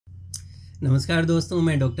नमस्कार दोस्तों,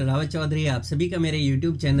 मैं डॉक्टर रावत चौधरी आप सभी का मेरे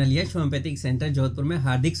YouTube चैनल यश होम्योपैथिक सेंटर जोधपुर में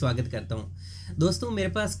हार्दिक स्वागत करता हूं। दोस्तों, मेरे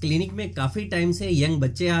पास क्लिनिक में काफ़ी टाइम से यंग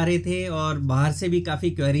बच्चे आ रहे थे और बाहर से भी काफ़ी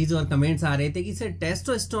क्वेरीज और कमेंट्स आ रहे थे कि सर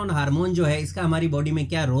टेस्टोस्टेरोन हार्मोन जो है इसका हमारी बॉडी में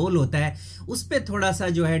क्या रोल होता है, उस पर थोड़ा सा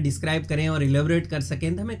जो है डिस्क्राइब करें और इलेबोरेट कर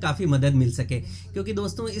सकें तो हमें काफ़ी मदद मिल सके। क्योंकि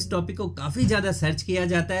दोस्तों इस टॉपिक को काफ़ी ज़्यादा सर्च किया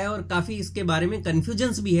जाता है और काफ़ी इसके बारे में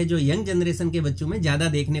कन्फ्यूजन्स भी है जो यंग जनरेशन के बच्चों में ज़्यादा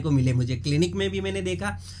देखने को मिले। मुझे क्लिनिक में भी मैंने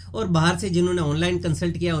देखा और बाहर से जिन्होंने ऑनलाइन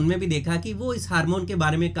कंसल्ट किया उनमें भी देखा कि वो इस हार्मोन के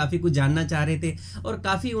बारे में काफ़ी कुछ जानना चाह रहे थे और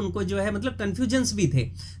काफ़ी उनको जो है मतलब कन्फ्यूजन्स भी थे।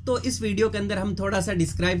 तो इस वीडियो के अंदर हम थोड़ा सा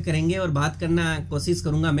डिस्क्राइब करेंगे और बात करना कोशिश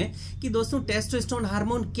करूंगा मैं कि दोस्तों टेस्टोस्टेरोन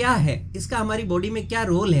हार्मोन क्या है, इसका हमारी बॉडी में क्या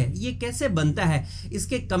रोल है, ये कैसे बनता है,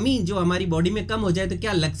 इसके कमी जो हमारी बॉडी में कम हो जाए तो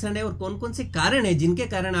क्या लक्षण है और कौन कौन से कारण है जिनके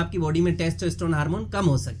कारण आपकी बॉडी में टेस्टोस्टेरोन हार्मोन कम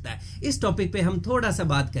हो सकता है। इस टॉपिक पे हम थोड़ा सा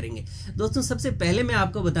बात करेंगे। दोस्तों सबसे पहले मैं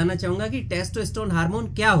आपको बताना चाहूंगा कि टेस्टोस्टेरोन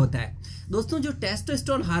हार्मोन क्या होता है। दोस्तों जो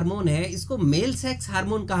टेस्टोस्टेरोन हार्मोन है इसको मेल सेक्स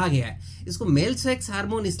हार्मोन कहा गया है। इसको मेल सेक्स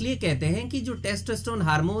हार्मोन इसलिए कहते हैं कि जो टेस्टोस्टेरोन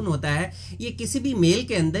हार्मोन होता है ये किसी भी मेल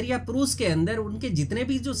के अंदर या पुरुष के अंदर उनके जितने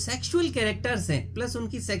भी जो सेक्सुअल कैरेक्टर्स हैं प्लस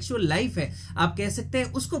उनकी सेक्सुअल लाइफ है, आप कह सकते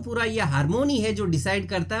हैं उसको पूरा ये हार्मोन ही है जो डिसाइड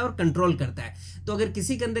करता है और कंट्रोल करता है। तो अगर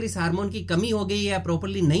किसी के अंदर इस हार्मोन की कमी हो गई या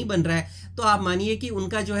प्रॉपर्ली नहीं बन रहा है तो आप मानिए कि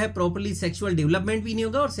उनका जो है प्रॉपर्ली सेक्सुअल डेवलपमेंट भी नहीं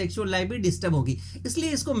होगा और सेक्सुअल लाइफ भी डिस्टर्ब होगी। इसलिए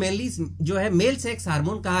इसको मेनली जो है मेल सेक्स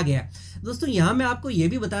हार्मोन कहा गया। दोस्तों यहां मैं आपको यह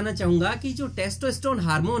भी बताना चाहूंगा कि जो टेस्टोस्टेरोन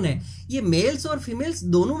हार्मोन है ये मेल्स और फीमेल्स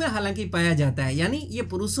दोनों में हालांकि पाया जाता है, यानी ये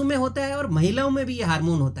पुरुषों में होता है और महिलाओं में भी ये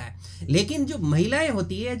हार्मोन होता है। लेकिन जो महिलाएं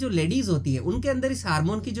होती है, जो लेडीज होती है, उनके अंदर इस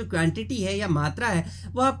हार्मोन की जो क्वांटिटी है या मात्रा है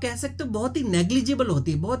वो आप कह सकते हो बहुत ही नेग्लिजिबल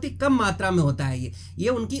होती है, बहुत ही कम मात्रा में होता है। ये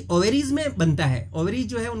उनकी ओवरीज में बनता है। ओवरीज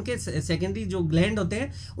जो है उनके सेकेंडरी जो ग्लैंड होते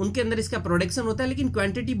हैं उनके अंदर इसका प्रोडक्शन होता है, लेकिन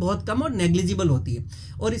क्वांटिटी बहुत कम और नेग्लिजिबल होती है।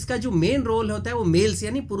 और इसका जो मेन रोल होता है वो मेल्स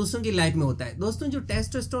यानी पुरुषों की लाइफ में होता है। दोस्तों जो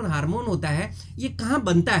टेस्टोस्टेरोन हार्मोन होता है ये कहां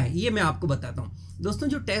बनता है ये मैं आपको बताता हूं। दोस्तों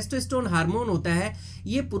जो टेस्टोस्टेरोन हार्मोन होता है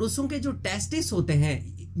ये पुरुषों के जो टेस्टिस होते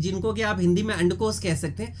हैं, जिनको कि आप हिंदी में अंडकोश कह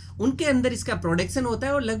सकते हैं, उनके अंदर इसका प्रोडक्शन होता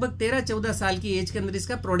है और लगभग 13-14 साल की एज के अंदर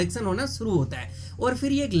इसका प्रोडक्शन होना शुरू होता है। और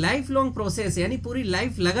फिर ये एक लाइफ लॉन्ग प्रोसेस है, यानी पूरी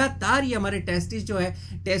लाइफ लगातार ये हमारे टेस्टिस जो है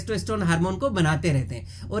टेस्टोस्टेरोन हार्मोन को बनाते रहते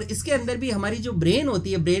हैं। और इसके अंदर भी हमारी जो ब्रेन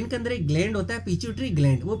होती है, ब्रेन के अंदर एक ग्लैंड होता है पिट्यूटरी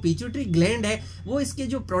ग्लैंड। वो पिट्यूटरी ग्लैंड है वो इसके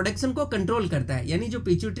जो प्रोडक्शन को कंट्रोल करता है। यानी जो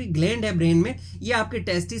पिट्यूटरी ग्लैंड है ब्रेन में, ये आपके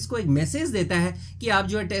टेस्टिस को एक मैसेज देता है कि आप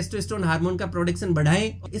जो है टेस्टोस्टेरोन हार्मोन का प्रोडक्शन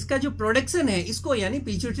बढ़ाएं। इसका जो प्रोडक्शन है इसको यानी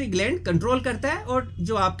पिट्यूटरी ग्लैंड कंट्रोल करता है और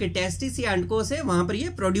जो आपके टेस्टिस या अंडकोश है वहां पर ये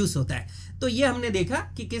प्रोड्यूस होता है। तो ये हमने देखा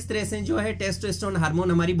कि किस तरह से जो है टेस्टोस्टेरोन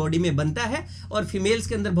हार्मोन हमारी बॉडी में बनता है और फीमेल्स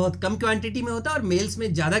के अंदर बहुत कम क्वांटिटी में होता है और मेल्स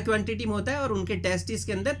में ज्यादा क्वांटिटी में होता है और उनके टेस्टिस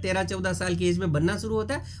के अंदर 13-14 साल की एज में बनना शुरू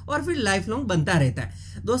होता है और फिर लाइफ लॉन्ग बनता रहता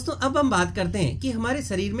है। दोस्तों अब हम बात करते हैं कि हमारे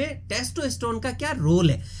शरीर में टेस्टोस्टेरोन का क्या रोल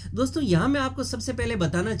है। दोस्तों यहां मैं आपको सबसे पहले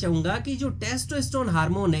बताना चाहूंगा कि जो टेस्टोस्टेरोन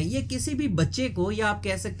हार्मोन है ये किसी भी बच्चे को या आप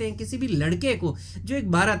कह सकते हैं किसी भी लड़के को, जो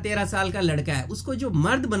एक 12-13 साल का लड़का है, उसको जो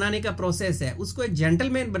मर्द बनाने का प्रोसेस है, उसको एक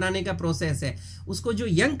जेंटलमैन बनाने का प्रोसेस है, उसको जो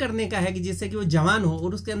यंग करने का है कि जिससे कि वो जवान हो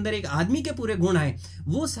और उसके अंदर एक आदमी के पूरे गुण आए,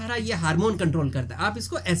 वो सारा ये हार्मोन कंट्रोल करता है। आप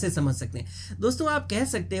इसको ऐसे समझ सकते हैं। दोस्तों आप कह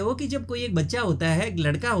सकते हो कि जब कोई एक बच्चा होता है, एक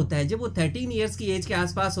लड़का होता है, जब वो 13 ईयर्स की एज के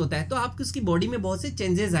आसपास होता है तो आपकी उसकी बॉडी में बहुत से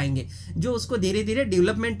चेंजेस आएंगे जो उसको धीरे धीरे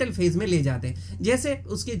डेवलपमेंटल फेज में ले जाते हैं। जैसे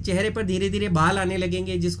उसके चेहरे पर धीरे धीरे बाल आने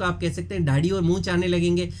लगेंगे, जिसको आप कह सकते हैं दाढ़ी और मूंछ आने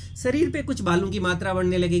लगेंगे, शरीर पे कुछ बालों की मात्रा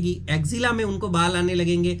बढ़ने लगेगी, एक्जिला में उनको बाल आने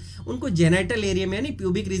लगेंगे, उनको जेनाइटल एरिया में यानी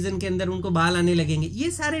प्यूबिक रीजन के अंदर उनको बाल आने लगेंगे।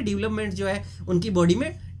 ये सारे डेवलपमेंट जो है उनकी बॉडी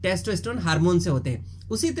में टेस्टोस्टेरोन हार्मोन से होते हैं।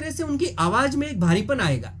 उसी तरह से उनकी आवाज में एक भारीपन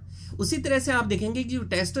आएगा। उसी तरह से आप देखेंगे कि जो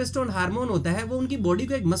टेस्टोस्टेरोन हार्मोन होता है वो उनकी बॉडी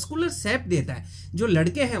को एक मस्कुलर शेप देता है। जो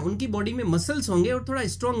लड़के हैं उनकी बॉडी में मसल्स होंगे और थोड़ा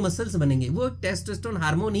स्ट्रॉन्ग मसल्स बनेंगे, वो टेस्टोस्टेरोन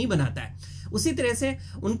हार्मोन ही बनाता है। उसी तरह से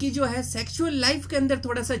उनकी जो है सेक्सुअल लाइफ के अंदर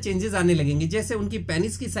थोड़ा सा चेंजेस आने लगेंगे। जैसे उनकी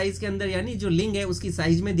पेनिस की साइज के अंदर यानी जो लिंग है उसकी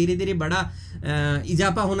साइज में धीरे धीरे बड़ा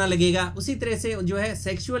इजाफा होना लगेगा। उसी तरह से जो है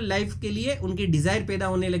सेक्सुअल लाइफ के लिए उनकी डिजायर पैदा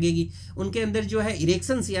होने लगेगी। उनके अंदर जो है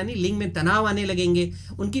इरेक्शंस यानी लिंग में तनाव आने लगेंगे।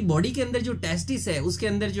 उनकी बॉडी के अंदर जो टेस्टिस है उसके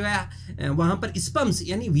अंदर जो है वहां पर स्पर्म्स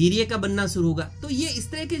यानी वीर्य का बनना शुरू होगा। तो ये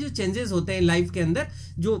इस तरह के जो चेंजेस होते हैं लाइफ के अंदर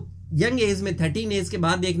जो यंग एज में 13 एज के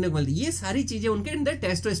बाद देखने को मिलती है, ये सारी चीजें उनके अंदर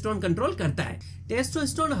टेस्टोस्टेरोन कंट्रोल करता है।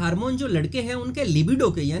 टेस्टोस्टेरोन हार्मोन जो लड़के हैं उनके लिबिडो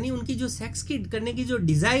के यानी उनकी जो सेक्स की करने की जो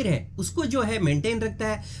डिजायर है उसको जो है मेंटेन रखता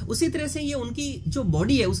है। उसी तरह से ये उनकी जो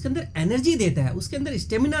बॉडी है उसके अंदर एनर्जी देता है, उसके अंदर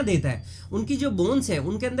स्टेमिना देता है, उनकी जो बोन्स है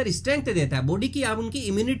उनके अंदर स्ट्रेंथ देता है, बॉडी की आप उनकी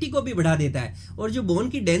इम्यूनिटी को भी बढ़ा देता है और जो बोन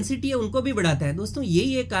की डेंसिटी है उनको भी बढ़ाता है। दोस्तों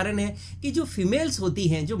यही एक कारण है कि जो फीमेल्स होती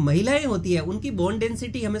हैं, जो महिलाएं होती है, उनकी बोन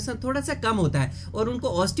डेंसिटी हमेशा थोड़ा सा कम होता है और उनको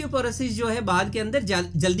ऑस्टियोपोरोसिस ऑस्टियोपोरोसिस जो है बाद के अंदर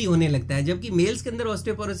जल्दी होने लगता है, जबकि मेल्स के अंदर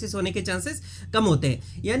ऑस्टियोपोरोसिस होने के चांसेस कम होते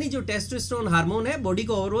हैं। यानी जो टेस्टोस्टेरोन हार्मोन है बॉडी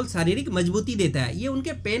को ओवरऑल शारीरिक मजबूती देता है, ये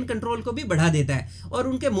उनके पेन कंट्रोल को भी बढ़ा देता है और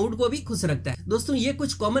उनके मूड को भी खुश रखता है। दोस्तों ये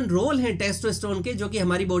कुछ कॉमन रोल हैं टेस्टोस्टेरोन के जो कि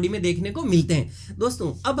हमारी बॉडी में देखने को मिलते हैं।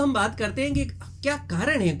 दोस्तों अब हम बात करते हैं कि क्या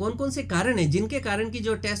कारण है, कौन कौन से कारण हैं जिनके कारण की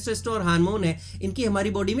जो टेस्टोस्टेरोन हार्मोन है इनकी हमारी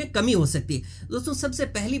बॉडी में कमी हो सकती है। दोस्तों सबसे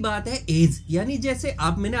पहली बात है एज, यानी जैसे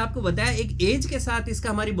मैंने आपको बताया एक एज के साथ इसका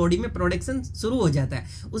हमारी बॉडी में प्रोडक्शन शुरू हो जाता है,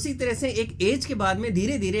 उसी तरह से एक एज के बाद में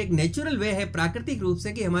धीरे धीरे एक नेचुरल वे है प्राकृतिक रूप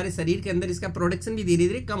से कि हमारे शरीर के अंदर इसका प्रोडक्शन भी धीरे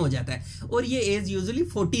धीरे कम हो जाता है। और ये एज यूजुअली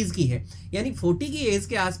 40s की है, यानी 40 की एज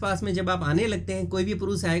के आसपास में जब आप आने लगते हैं, कोई भी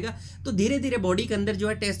पुरुष आएगा तो धीरे धीरे बॉडी के अंदर जो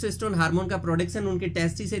है टेस्टोस्टेरोन हार्मोन का प्रोडक्शन उनके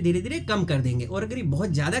टेस्टिस से धीरे धीरे कम कर देंगे। और अगर ये बहुत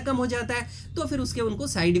ज्यादा कम हो जाता है तो फिर उसके उनको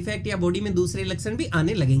साइड इफेक्ट या बॉडी में दूसरे लक्षण भी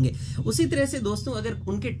आने लगेंगे। उसी तरह से दोस्तों अगर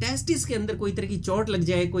उनके टेस्टिस के अंदर कोई तरह की चोट लग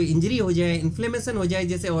जाए, कोई इंजरी हो जाए, इन्फ्लेमेशन हो जाए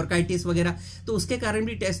जैसे ऑर्काइटिस वगैरह, तो उसके कारण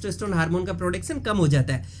भी टेस्टोस्टेरोन हार्मोन का प्रोडक्शन कम हो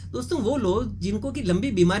जाता है। दोस्तों वो लोग जिनको की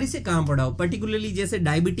लंबी बीमारी से काम पड़ा हो, पर्टिकुलरली जैसे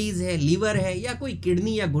डायबिटीज है, लीवर है या कोई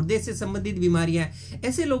किडनी या गुर्दे से संबंधित बीमारियां हैं,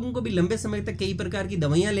 ऐसे लोगों को भी लंबे समय तक कई प्रकार की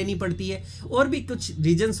दवाइयां लेनी पड़ती है। और भी कुछ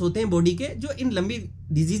रीजंस होते हैं बॉडी के जो इन लंबी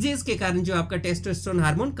डिजीजेस के कारण जो आपका टेस्टोस्टेरोन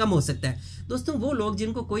हार्मोन कम हो सकता है। दोस्तों वो लोग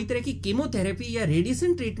जिनको कोई तरह की कीमोथेरेपी या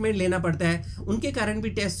रेडिएशन ट्रीटमेंट लेना पड़ता है उनके कारण भी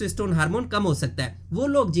टेस्टोस्टेरोन हार्मोन कम हो सकता है। वो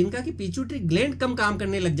लोग जिनका की पिट्यूटरी ग्लैंड कम काम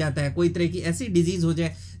करने लग जाता है, कोई तरह की ऐसी डिजीज हो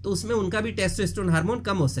जाए तो उसमें उनका भी टेस्टोस्टेरोन हार्मोन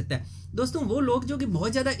कम हो सकता है। दोस्तों वो लोग जो कि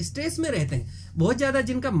बहुत ज्यादा स्ट्रेस में रहते हैं, बहुत ज्यादा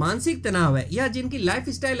जिनका मानसिक तनाव है या जिनकी लाइफ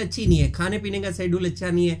स्टाइल अच्छी नहीं है, खाने पीने का शेड्यूल अच्छा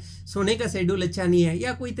नहीं है, सोने का शेड्यूल अच्छा नहीं है,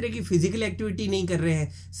 या कोई तरह की फिजिकल एक्टिविटी नहीं कर रहे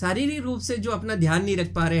हैं, शारीरिक रूप से जो अपना ध्यान नहीं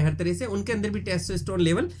रख पा रहे हैं हर तरह से, उनके अंदर भी टेस्टोस्टेरोन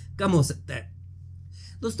लेवल कम हो सकता है।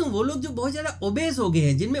 दोस्तों वो लोग जो बहुत ज्यादा ओबेस हो गए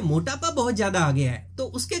हैं, जिनमें मोटापा बहुत ज्यादा आ गया है, तो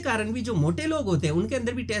उसके कारण भी जो मोटे लोग होते हैं उनके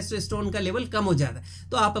अंदर भी टेस्टोस्टेरोन का लेवल कम हो जाता है।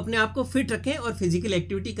 तो आप अपने आप को फिट रखें और फिजिकल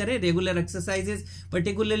एक्टिविटी करें, regular exercises,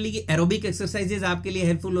 particularly aerobic exercises आपके लिए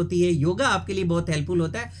हेल्पफुल होती है, योगा आपके लिए बहुत हेल्पफुल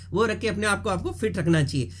होता है, वो रख के अपने आप को आपको फिट रखना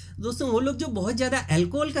चाहिए। दोस्तों वो लोग जो बहुत ज्यादा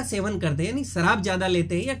अल्कोहल का सेवन करते हैं, यानी शराब ज्यादा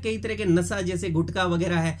लेते हैं या कई तरह के नशा जैसे गुटखा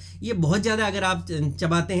वगैरह है, ये बहुत ज्यादा अगर आप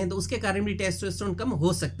चबाते हैं तो उसके कारण भी टेस्टोस्टेरोन कम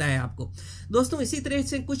हो सकता है आपको। दोस्तों इसी तरह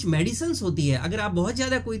से कुछ मेडिसिन होती है, अगर आप बहुत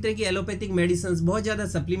ज्यादा कोई तरह की एलोपैथिक मेडिसिन, बहुत ज्यादा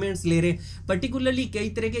सप्लीमेंट्स ले रहे हैं, पर्टिकुलरली कई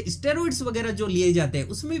तरह के स्टेरॉइड्स वगैरह जो लिए जाते हैं,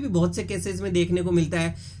 उसमें भी बहुत से केसेस में देखने को मिलता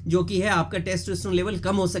है जो कि है आपका टेस्टोस्टेरोन लेवल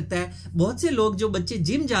कम हो सकता है। बहुत से लोग जो बच्चे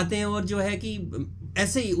जिम जाते हैं और जो है कि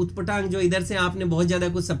ऐसे ही उतपटांग जो इधर से आपने बहुत ज्यादा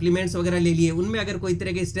कुछ सप्लीमेंट्स वगैरह ले लिए, उनमें अगर कोई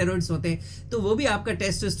तरह के स्टेरॉइड्स होते हैं तो वो भी आपका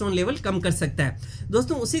टेस्टोस्टेरोन लेवल कम कर सकता है।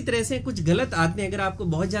 दोस्तों उसी तरह से कुछ गलत आदतें, अगर आपको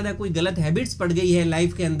बहुत ज्यादा कोई गलत हैबिट्स पड़ गई है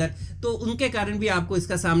लाइफ के अंदर, तो उनके कारण भी आपको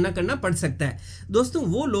इसका सामना करना पड़ सकता है। दोस्तों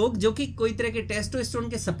वो लोग जो कि कोई तरह के टेस्टोस्टेरोन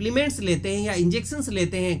के सप्लीमेंट्स लेते हैं या इंजेक्शंस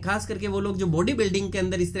लेते हैं, खास करके वो लोग जो बॉडी बिल्डिंग के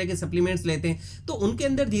अंदर इस तरह के सप्लीमेंट्स लेते हैं, तो उनके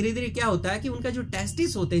अंदर धीरे धीरे क्या होता है कि उनका जो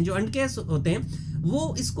टेस्टिस होते हैं, जो अंडकेश होते हैं,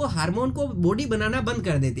 वो इसको हार्मोन को बॉडी बनाना बंद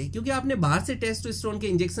कर देते हैं, क्योंकि आपने बाहर से टेस्टोस्टेरोन के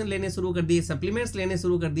इंजेक्शन लेने शुरू कर दिए, सप्लीमेंट्स लेने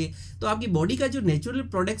शुरू कर दिए, तो आपकी बॉडी का जो नेचुरल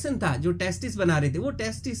प्रोडक्शन था, जो टेस्टिस बना रहे थे, वो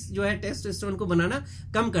टेस्टिस जो है टेस्टोस्टेरोन को बनाना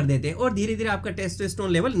कम कर देते हैं और धीरे धीरे आपका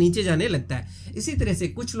टेस्टोस्टेरोन लेवल नीचे जाने लगता है। इसी तरह से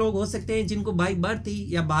कुछ लोग हो सकते हैं जिनको बाय बर्थ ही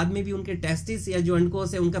या बाद में भी उनके टेस्टिस या जो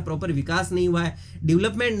अंडकोश है उनका प्रॉपर विकास नहीं हुआ है,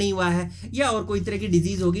 डेवलपमेंट नहीं हुआ है, या और कोई तरह की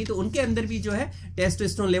डिजीज होगी, तो उनके अंदर भी जो है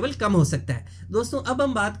टेस्टोस्टेरोन लेवल कम हो सकता है। दोस्तों अब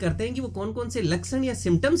हम बात करते हैं कि वो कौन कौन से लक्षण या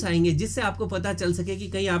सिम्टम्स आएंगे जिससे आपको पता चल सके कि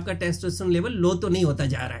कहीं आपका टेस्टोस्टेरोन लेवल लो तो नहीं होता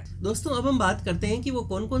जा रहा है। दोस्तों अब हम बात करते हैं कि वो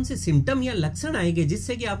कौन कौन से सिम्टम या लक्षण आएंगे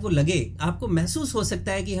जिससे कि आपको लगे, आपको महसूस हो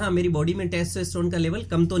सकता है कि हाँ मेरी बॉडी में टेस्टोस्टेरोन का लेवल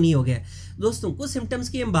कम तो नहीं हो गया। दोस्तों कुछ सिम्टम्स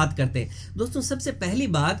की हम बात करते हैं। दोस्तों सबसे पहली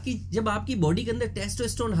बात कि जब आपकी बॉडी के अंदर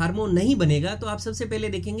टेस्टोस्टेरोन हार्मोन नहीं बनेगा तो आप सबसे पहले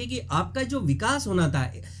देखेंगे कि आपका जो विकास होना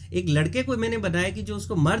था, एक लड़के को मैंने बताया कि जो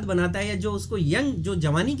उसको मर्द बनाता है या जो उसको यंग जो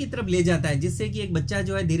जवानी की तरफ ले जाता है, जिससे कि एक बच्चा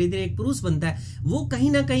जो है धीरे धीरे एक पुरुष बनता है, वो कहीं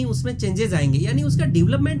ना कहीं उसमें चेंजेस आएंगे, यानी उसका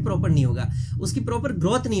डेवलपमेंट प्रॉपर नहीं होगा, उसकी प्रॉपर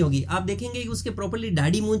ग्रोथ नहीं होगी। आप देखेंगे कि उसके प्रॉपरली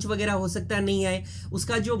दाढ़ी मूंछ वगैरह हो सकता है नहीं आए,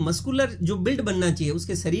 उसका जो मस्कुलर जो बिल्ड बनना चाहिए,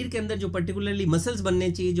 उसके शरीर के अंदर जो पर्टिकुलरली मसल्स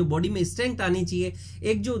बनने चाहिए, जो बॉडी में स्ट्रेंथ आनी चाहिए,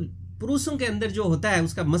 एक जो पुरुषों के अंदर जो होता है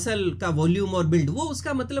उसका मसल का वॉल्यूम और बिल्ड, वो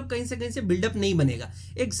उसका मतलब कहीं से बिल्डअप नहीं बनेगा।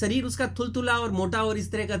 एक शरीर उसका थुलथुला और मोटा और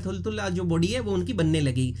इस तरह का थुलथुला जो बॉडी है वो उनकी बनने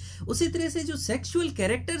लगेगी। उसी तरह से जो सेक्सुअल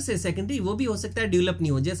कैरेक्टर्स है सेकेंडरी, वो भी हो सकता है डेवलप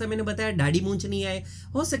नहीं हो। जैसा मैंने बताया दाढ़ी मूंछ नहीं आए,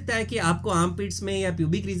 हो सकता है कि आपको आर्मपिट्स में या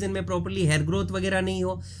प्यूबिक रीजन में प्रॉपर्ली हेयर ग्रोथ वगैरह नहीं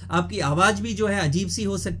हो, आपकी आवाज भी जो है अजीब सी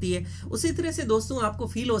हो सकती है। उसी तरह से दोस्तों आपको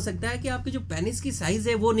फील हो सकता है कि आपकी जो पेनिस की साइज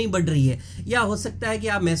है वो नहीं बढ़ रही है, या हो सकता है कि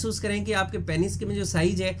आप महसूस करें कि आपके पेनिस की में जो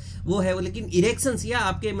साइज है वो है, लेकिन इरेक्शंस या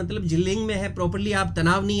आपके मतलब जो लिंग में है प्रॉपरली आप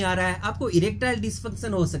तनाव नहीं आ रहा है, आपको इरेक्टाइल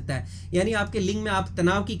डिसफंक्शन हो सकता है, यानी आपके लिंग में आप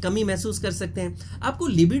तनाव की कमी महसूस कर सकते हैं। आपको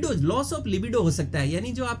लिबिडो, लॉस ऑफ लिबिडो हो सकता है,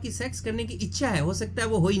 यानी जो आपकी सेक्स करने की इच्छा है हो सकता है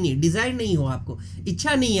वो हो ही नहीं, डिजायर नहीं हो, आपको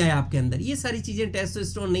इच्छा नहीं है आपके अंदर। ये सारी चीजें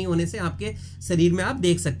टेस्टोस्टेरोन नहीं होने से आपके शरीर में आप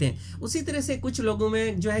देख सकते हैं। उसी तरह से कुछ लोगों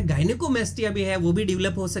में जो है गायनेकोमेस्टिया भी है, वो भी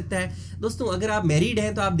डेवलप हो सकता है। दोस्तों अगर आप मैरिड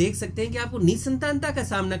हैं तो आप देख सकते हैं कि आपको निसंतानता का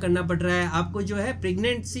सामना करना पड़ रहा है, आपको जो है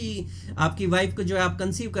प्रेगनेंसी, आपकी वाइफ को जो है आप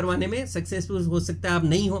कंसीव करवाने में सक्सेसफुल हो सकता है आप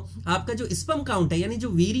नहीं हो, आपका जो स्पर्म काउंट है यानी जो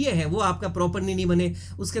वीर्य है वो आपका प्रॉपर नहीं बने,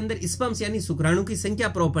 उसके अंदर स्पर्म्स यानी शुक्राणु की संख्या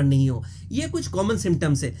प्रॉपर नहीं हो। ये कुछ कॉमन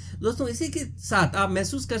सिम्टम्स है दोस्तों। इसी के साथ आप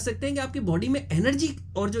महसूस कर सकते हैं कि आपकी बॉडी में एनर्जी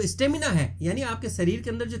और जो स्टेमिना है यानी आपके शरीर के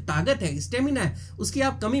अंदर जो ताकत है, स्टेमिना है, उसकी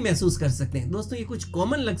आप कमी महसूस कर सकते हैं। दोस्तों ये कुछ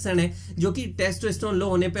कॉमन लक्षण है जो कि टेस्टोस्टेरोन लो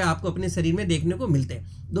होने पे आपको अपने शरीर में देखने को मिलते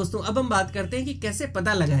हैं। दोस्तों अब हम बात करते हैं कि कैसे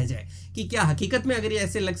पता लगाया जाए कि क्या हकीकत में अगर ये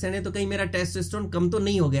ऐसे लक्षण है तो कहीं मेरा टेस्टोस्टेरोन कम तो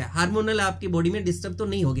नहीं हो गया, हार्मोनल आपकी बॉडी में डिस्टर्ब तो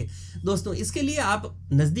नहीं हो गए। दोस्तों इसके लिए आप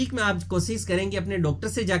नजदीक में आप कोशिश करेंगे अपने डॉक्टर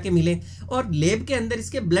से जाके मिलें, और लेब के अंदर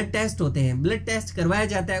इसके ब्लड टेस्ट होते हैं, ब्लड टेस्ट करवाया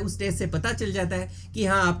जाता है, उस टेस्ट से पता चल जाता है कि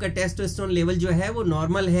हाँ आपका टेस्टोस्टेरोन लेवल जो है वो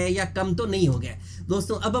नॉर्मल है या कम तो नहीं हो गया।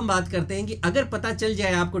 दोस्तों अब हम बात करते हैं कि अगर पता चल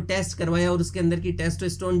जाए आपको टेस्ट करवाया और उसके अंदर की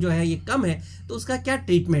टेस्टोस्टेरोन जो है ये कम है तो उसका क्या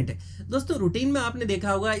ट्रीटमेंट है। दोस्तों रूटीन में आपने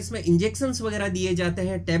देखा होगा इसमें इंजेक्शंस वगैरह दिए जाते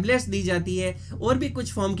हैं, टेबलेट्स दी जाती है, और भी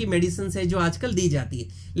कुछ फॉर्म की मेडिसिन है जो आजकल दी जाती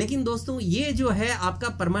है। लेकिन दोस्तों ये जो है आपका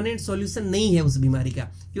परमानेंट सॉल्यूशन नहीं है उस बीमारी का,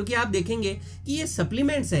 क्योंकि आप देखेंगे कि ये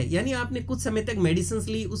सप्लीमेंट्स है, यानी आपने कुछ समय तक मेडिसिन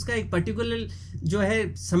ली, उसका एक पर्टिकुलर जो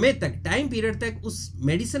है समय तक, टाइम पीरियड तक उस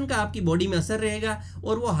मेडिसिन का आपकी बॉडी में असर रहेगा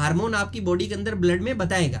और वो हार्मोन आपकी बॉडी के अंदर ब्लड में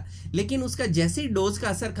बताएगा, लेकिन उसका जैसे ही डोज का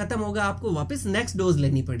असर खत्म होगा आपको वापस नेक्स्ट डोज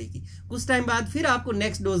लेनी पड़ेगी, कुछ टाइम बाद फिर आपको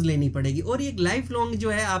नेक्स्ट डोज लेनी पड़ेगी, और ये लाइफ लॉन्ग जो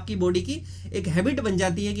है आपकी बॉडी की एक हैबिट बन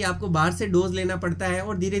जाती है कि आपको बाहर से डोज लेना पड़ता है,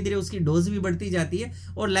 और धीरे धीरे उसकी डोज भी बढ़ती जाती है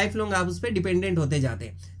और लाइफ लॉन्ग आप उस पर डिपेंडेंट होते जाते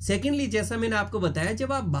हैं। सेकेंडली जैसा मैंने आपको बताया,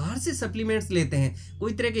 जब आप बाहर से सप्लीमेंट्स लेते हैं,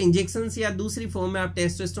 कोई तरह के इंजेक्शन या दूसरी फॉर्म में आप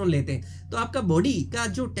टेस्टोस्टेरोन लेते हैं, तो आपका बॉडी का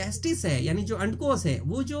जो टेस्टिस है यानी जो अंडकोश है,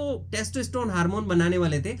 वो जो टेस्टोस्टेरोन हार्मोन बनाने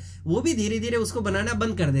वाले थे वो भी धीरे धीरे उसको बनाना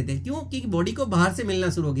बंद कर देते हैं। क्यों? क्योंकि बॉडी को बाहर से मिलना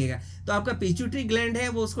शुरू हो गया। तो आपका पिट्यूटरी ग्लैंड है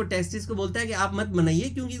वो उसको टेस्टिस को बोलता है कि आप मत बनाइए,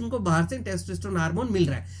 क्योंकि उनको बाहर से टेस्टोस्टेरोन हार्मोन मिल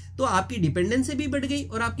रहा है। तो आपकी डिपेंडेंसी भी बढ़ गई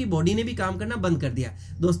और आपकी बॉडी ने भी काम करना बंद कर दिया।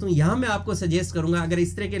 दोस्तों यहां मैं आपको सजेस्ट करूंगा, अगर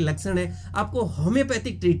इस तरह के लक्षण है आपको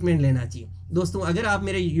होम्योपैथिक ट्रीटमेंट लेना चाहिए। दोस्तों अगर आप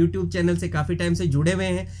मेरे YouTube चैनल से काफी टाइम से जुड़े हुए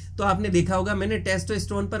हैं तो आपने देखा होगा मैंने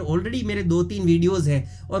टेस्टोस्टेरोन पर ऑलरेडी मेरे 2-3 वीडियोस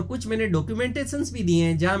हैं, और कुछ मैंने डॉक्यूमेंटेशंस भी दिए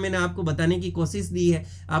हैं जहां मैंने आपको बताने की कोशिश दी है,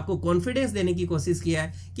 आपको कॉन्फिडेंस देने की कोशिश किया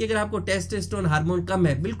है कि अगर आपको टेस्टोस्टेरोन हार्मोन कम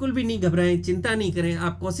है, बिल्कुल भी नहीं घबराएं, चिंता नहीं करें,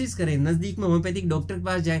 आप कोशिश करें नजदीक में होम्योपैथिक डॉक्टर के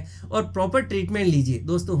पास जाएं और प्रॉपर ट्रीटमेंट लीजिए।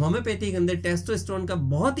 दोस्तों होम्योपैथी के अंदर टेस्टोस्टेरोन का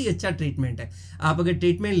बहुत ही अच्छा ट्रीटमेंट है। आप अगर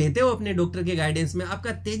ट्रीटमेंट लेते हो अपने डॉक्टर के गाइडेंस में,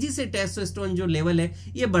 आपका तेजी से टेस्टोस्टेरोन जो लेवल है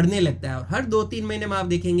ये बढ़ने लगता है, और हर 2-3 महीने में आप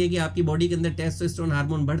देखेंगे कि आपकी बॉडी के अंदर टेस्टोस्टेरोन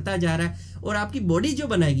हार्मोन बढ़ता जा रहा है, और आपकी बॉडी जो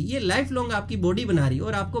बनाएगी ये लाइफ लॉन्ग आपकी बॉडी बना रही है,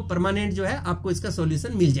 और आपको परमानेंट जो है आपको इसका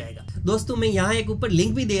सॉल्यूशन मिल जाएगा। दोस्तों मैं यहाँ एक ऊपर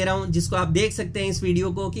लिंक भी दे रहा हूं जिसको आप देख सकते हैं इस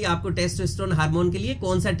वीडियो को, कि आपको टेस्टोस्टेरोन हार्मोन के लिए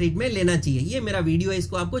कौन सा ट्रीटमेंट लेना चाहिए। ये मेरा वीडियो है,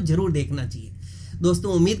 इसको आपको जरूर देखना चाहिए।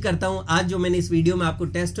 दोस्तों उम्मीद करता हूं आज जो मैंने इस वीडियो में आपको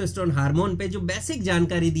टेस्टोस्टेरोन हार्मोन पे जो बेसिक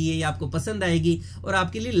जानकारी दी है ये आपको पसंद आएगी और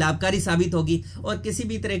आपके लिए लाभकारी साबित होगी, और किसी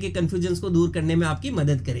भी तरह के कंफ्यूजन्स को दूर करने में आपकी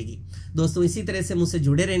मदद करेगी। दोस्तों इसी तरह से मुझसे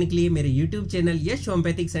जुड़े रहने के लिए मेरे यूट्यूब चैनल यश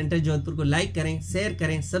होम्योपैथिक सेंटर जोधपुर को लाइक करें, शेयर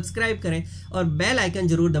करें, सब्सक्राइब करें और बेल आइकन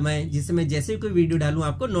जरूर दबाएं, जिससे मैं जैसे कोई वीडियो डालूं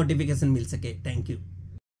आपको नोटिफिकेशन मिल सके। Thank you.